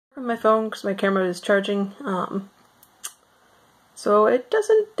on my phone because my camera is charging. So it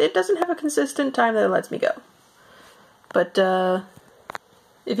doesn't have a consistent time that it lets me go. But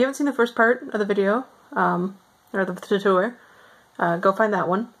if you haven't seen the first part of the video, or the tutorial, go find that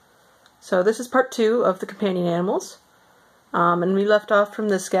one. So this is part 2 of the companion animals. And we left off from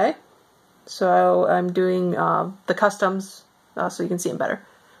this guy. So I'm doing the customs so you can see him better.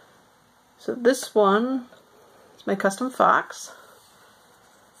 So this one is my custom fox.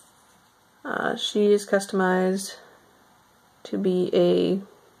 She is customized to be a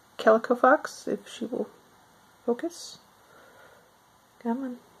calico fox, if she will focus. Come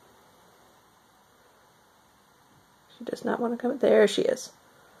on. She does not want to come. There she is.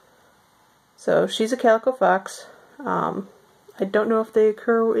 So she's a calico fox. I don't know if they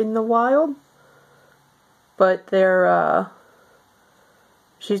occur in the wild, but they're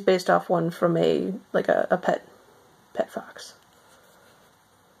she's based off one from a pet fox.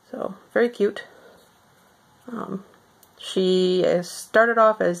 So very cute. She started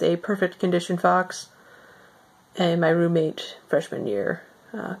off as a perfect condition fox, and my roommate freshman year,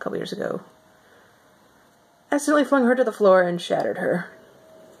 a couple years ago, accidentally flung her to the floor and shattered her.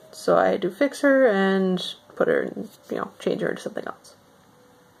 So I had to fix her and put her in, change her into something else.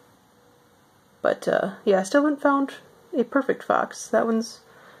 But yeah, I still haven't found a perfect fox. That one's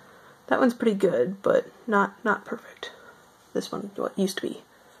pretty good, but not perfect. This one, well, it used to be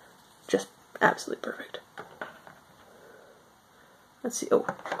just absolutely perfect. Let's see. Oh,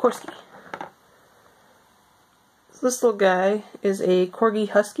 Corgi. So this little guy is a Corgi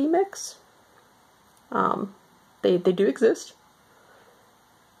Husky mix. They do exist.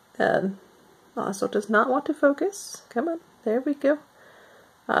 Also does not want to focus. Come on, there we go.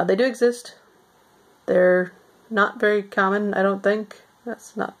 They do exist. They're not very common, I don't think.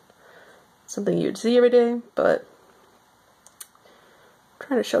 That's not something you'd see every day, but I'm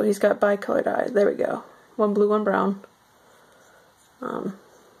trying to show he's got bicolored eyes. There we go. One blue, one brown.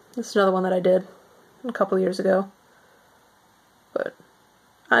 This is another one that I did a couple years ago. But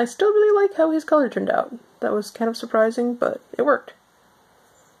I still really like how his color turned out. That was kind of surprising, but it worked.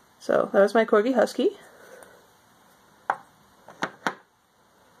 So that was my Corgi Husky.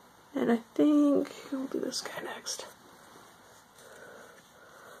 And I think we'll do this guy next.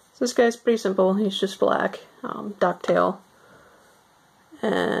 So this guy's pretty simple. He's just black, dock tail.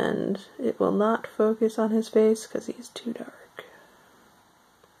 And it will not focus on his face because he's too dark.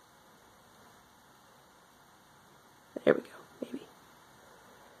 There we go, maybe.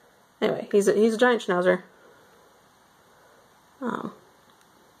 Anyway, he's a giant schnauzer.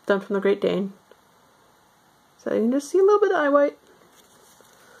 Done from the Great Dane. So you can just see a little bit of eye white.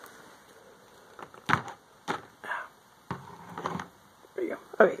 There you go.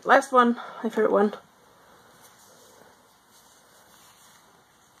 Okay, last one, my favorite one.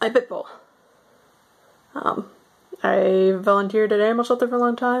 My pit bull. I volunteered at an animal shelter for a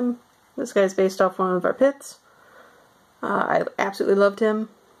long time. This guy's based off one of our pits. I absolutely loved him.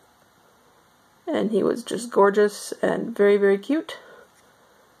 And he was just gorgeous and very, very cute.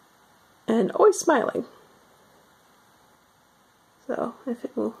 And always smiling. So, if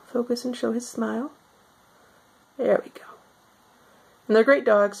it will focus and show his smile. There we go. And they're great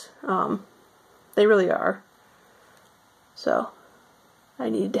dogs. They really are. So, I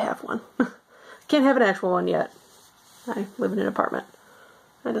needed to have one. Can't have an actual one yet. I live in an apartment.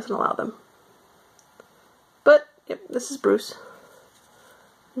 That doesn't allow them. But, yep, this is Bruce.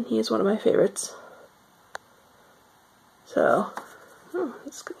 And he is one of my favorites. So,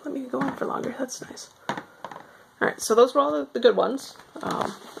 let me go on for longer. That's nice. Alright, so those were all the good ones.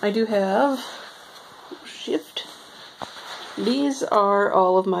 I do have... Shift. These are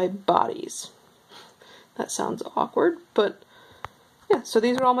all of my bodies. That sounds awkward, but... yeah, so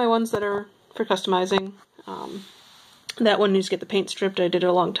these are all my ones that are for customizing. That one needs to get the paint stripped. I did it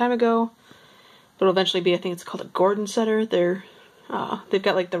a long time ago. But it'll eventually be, I think it's called a Gordon setter. They've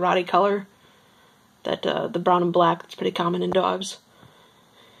got like the Rottie color. That the brown and black that's pretty common in dogs.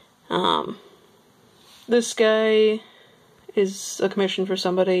 This guy is a commission for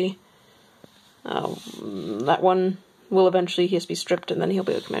somebody. That one will eventually, he has to be stripped and then he'll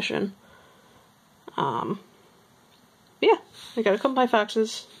be a commission. Yeah, I got a couple of my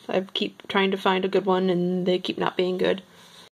foxes. I keep trying to find a good one and they keep not being good.